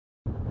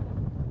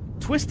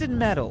Twisted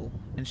metal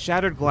and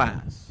shattered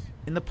glass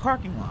in the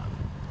parking lot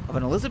of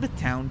an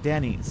Elizabethtown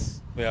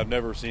Denny's. Yeah, I've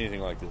never seen anything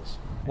like this.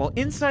 While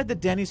inside the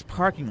Denny's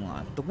parking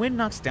lot, the wind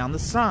knocks down the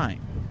sign,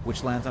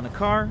 which lands on a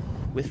car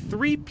with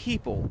 3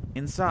 people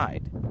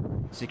inside.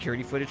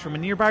 Security footage from a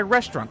nearby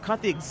restaurant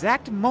caught the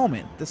exact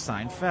moment the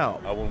sign fell.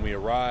 When we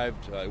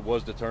arrived, it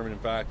was determined, in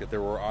fact, that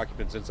there were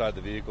occupants inside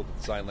the vehicle that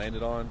the sign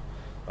landed on.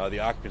 The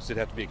occupants did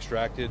have to be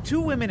extracted.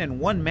 2 women and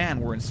 1 man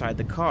were inside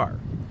the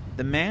car.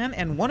 The man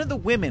and one of the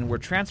women were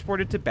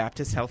transported to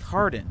Baptist Health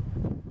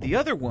Hardin. The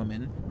other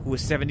woman, who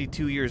was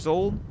 72 years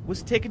old,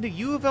 was taken to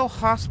U of L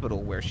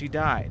Hospital where she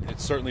died.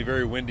 It's certainly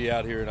very windy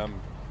out here, and I'm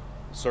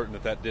certain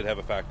that did have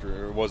a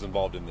factor or was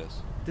involved in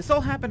this. This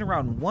all happened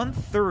around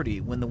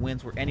 1:30 when the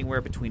winds were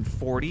anywhere between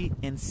 40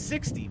 and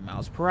 60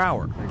 miles per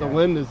hour. The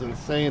wind is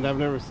insane. I've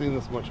never seen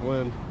this much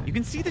wind. You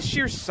can see the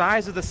sheer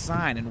size of the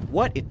sign and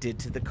what it did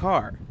to the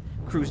car.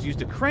 Crews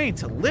used a crane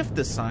to lift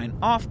the sign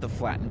off the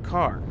flattened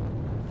car.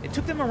 It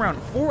took them around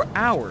 4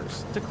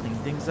 hours to clean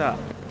things up.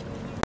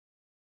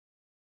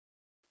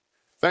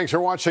 Thanks for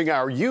watching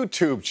our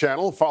YouTube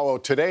channel. Follow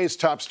today's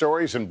top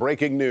stories and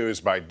breaking news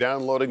by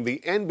downloading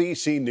the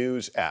NBC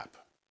News app.